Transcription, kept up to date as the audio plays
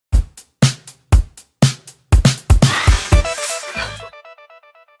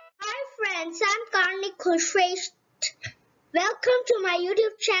Kushresh. Welcome to my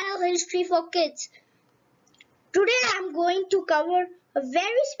YouTube channel History for Kids. Today I'm going to cover a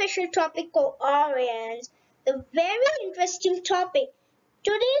very special topic called Aryans. A very interesting topic.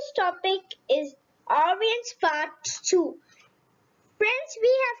 Today's topic is Aryans Part 2. Friends,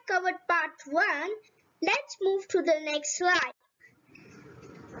 we have covered Part 1. Let's move to the next slide.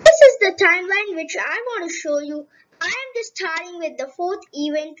 This is the timeline which I want to show you. I am just starting with the fourth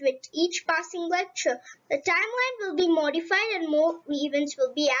event with each passing lecture. The timeline will be modified and more events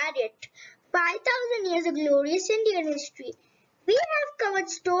will be added. 5,000 years of glorious Indian history. We have covered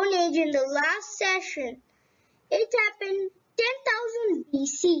Stone Age in the last session. It happened 10,000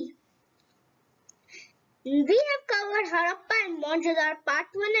 BC. We have covered Harappa and Mohenjo-daro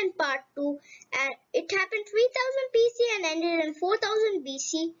Part 1 and Part 2, and it happened 3000 BC and ended in 4000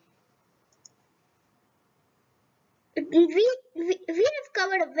 BC. We have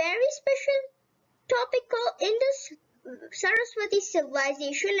covered a very special topic called Indus Saraswati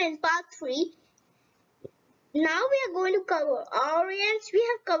civilization in Part 3. Now we are going to cover Aryans. We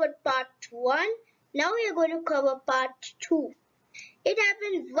have covered Part 1. Now we are going to cover Part 2. It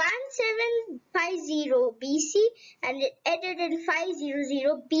happened 1750 BC and it ended in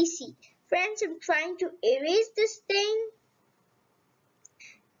 500 BC. Friends, I'm trying to erase this thing.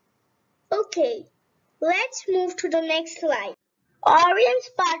 Okay, let's move to the next slide. Aryans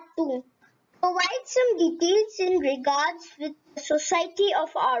Part 2. Provide some details in regards with the society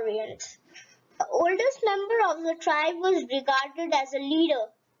of Aryans. The oldest member of the tribe was regarded as a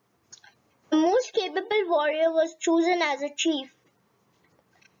leader. The most capable warrior was chosen as a chief.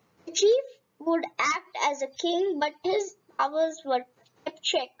 The chief would act as a king, but his powers were kept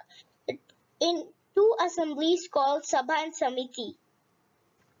check in two assemblies called Sabha and Samiti.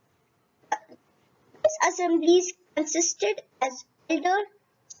 These assemblies consisted as elders,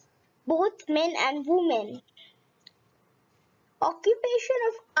 both men and women. Occupation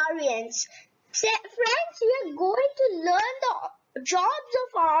of Aryans. Friends, we are going to learn the jobs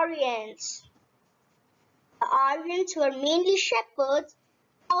of Aryans. The Aryans were mainly shepherds.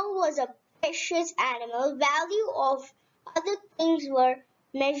 Cow was a precious animal. Value of other things were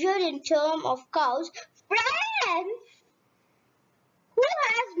measured in terms of cows. Friends, who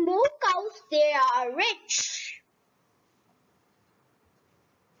has more cows, they are rich.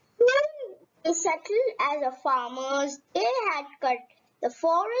 When they settled as farmers, they had cut the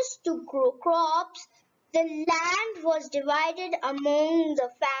forest to grow crops. The land was divided among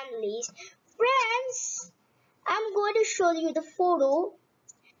the families. Friends, I'm going to show you the photo.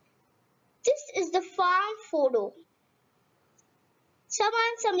 This is the farm photo. Sabha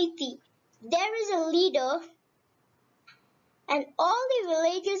and Samiti. There is a leader and all the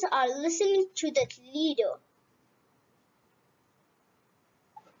villagers are listening to that leader.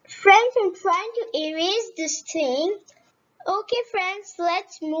 Friends, I'm trying to erase this thing. Okay, friends,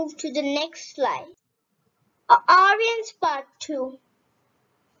 let's move to the next slide. Aryans Part 2.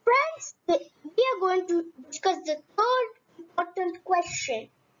 Friends, we are going to discuss the third important question.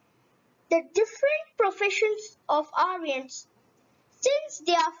 The different professions of Aryans. Since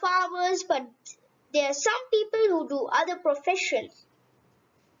they are farmers, but there are some people who do other professions.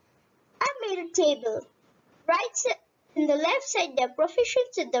 I made a table. Right side, in the left side, their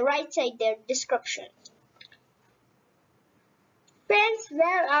professions, in the right side, their descriptions. Friends,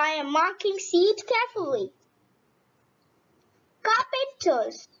 where I am marking, see it carefully.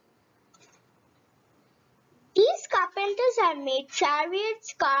 Carpenters. These carpenters have made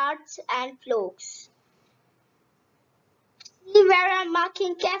chariots, carts, and ploughs. See where I am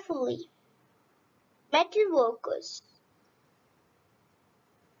marking carefully. Metal workers.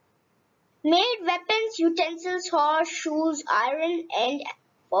 Made weapons, utensils, horseshoes, iron, and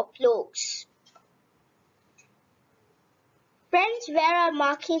for ploughs. Friends, where are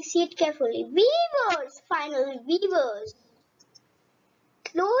marking, see it carefully. Weavers, finally, weavers.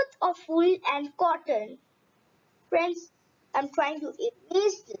 Cloth of wool and cotton. Friends, I'm trying to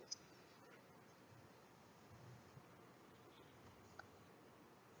erase this.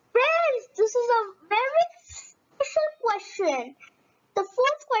 Friends, this is a very special question. The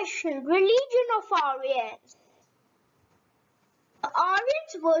fourth question, religion of Aryans. The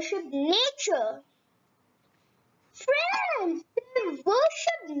Aryans worship nature. Friends, they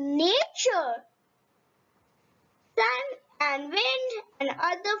worship nature. Sun and wind and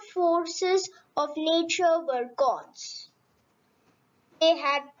other forces of nature were gods. They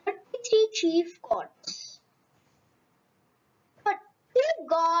had 33 chief gods. But chief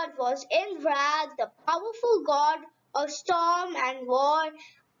god was Indra, the powerful god of storm and war,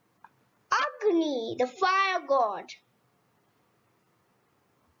 Agni, the fire god.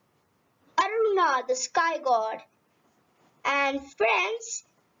 Aruna, the sky god. And friends,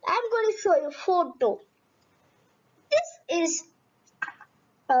 I'm going to show you a photo. This is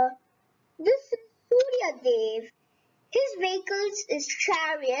uh, this is Surya Dev. His vehicles is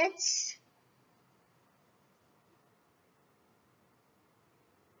chariots.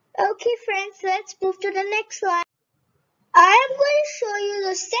 Okay, friends, let's move to the next slide. I am going to show you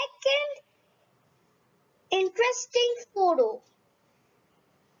the second interesting photo.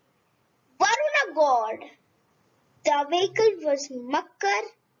 Varuna god. The vehicle was Makkar.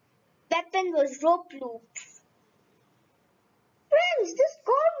 Weapon was rope loop. Friends, this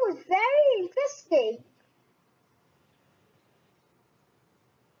god was very interesting.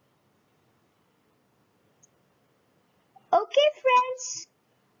 Okay, friends,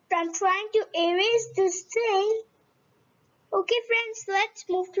 I'm trying to erase this thing. Okay, friends, let's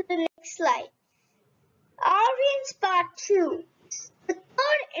move to the next slide. Aryans part 2. The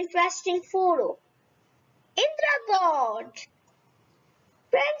third interesting photo. Indra god.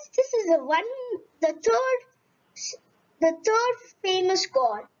 Friends, this is the third famous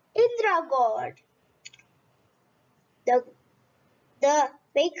god, Indra god. The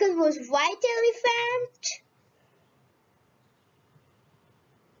vehicle was white elephant,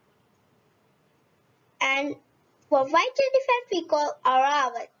 and for white elephant we call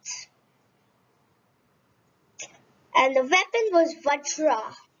Aravat. And the weapon was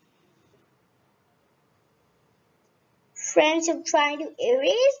Vajra. Friends, I'm trying to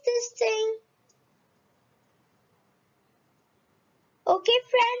erase this thing. Okay,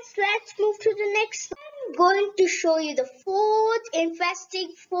 friends, let's move to the next slide. I'm going to show you the fourth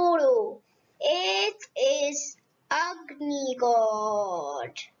interesting photo. It is Agni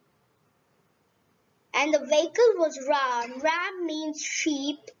god. And the vehicle was Ram. Ram means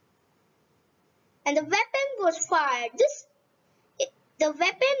sheep. And the weapon was fire. The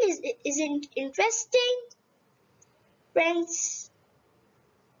weapon isn't interesting. Friends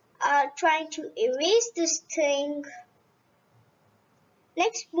are trying to erase this thing.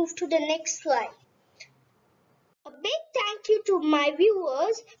 Let's move to the next slide. A big thank you to my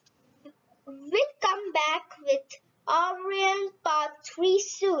viewers. We'll come back with Aryan part 3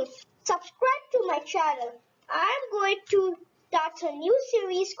 soon. Subscribe to my channel. I'm going to start a new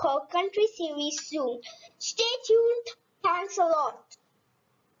series called Country Series soon. Stay tuned. Thanks a lot.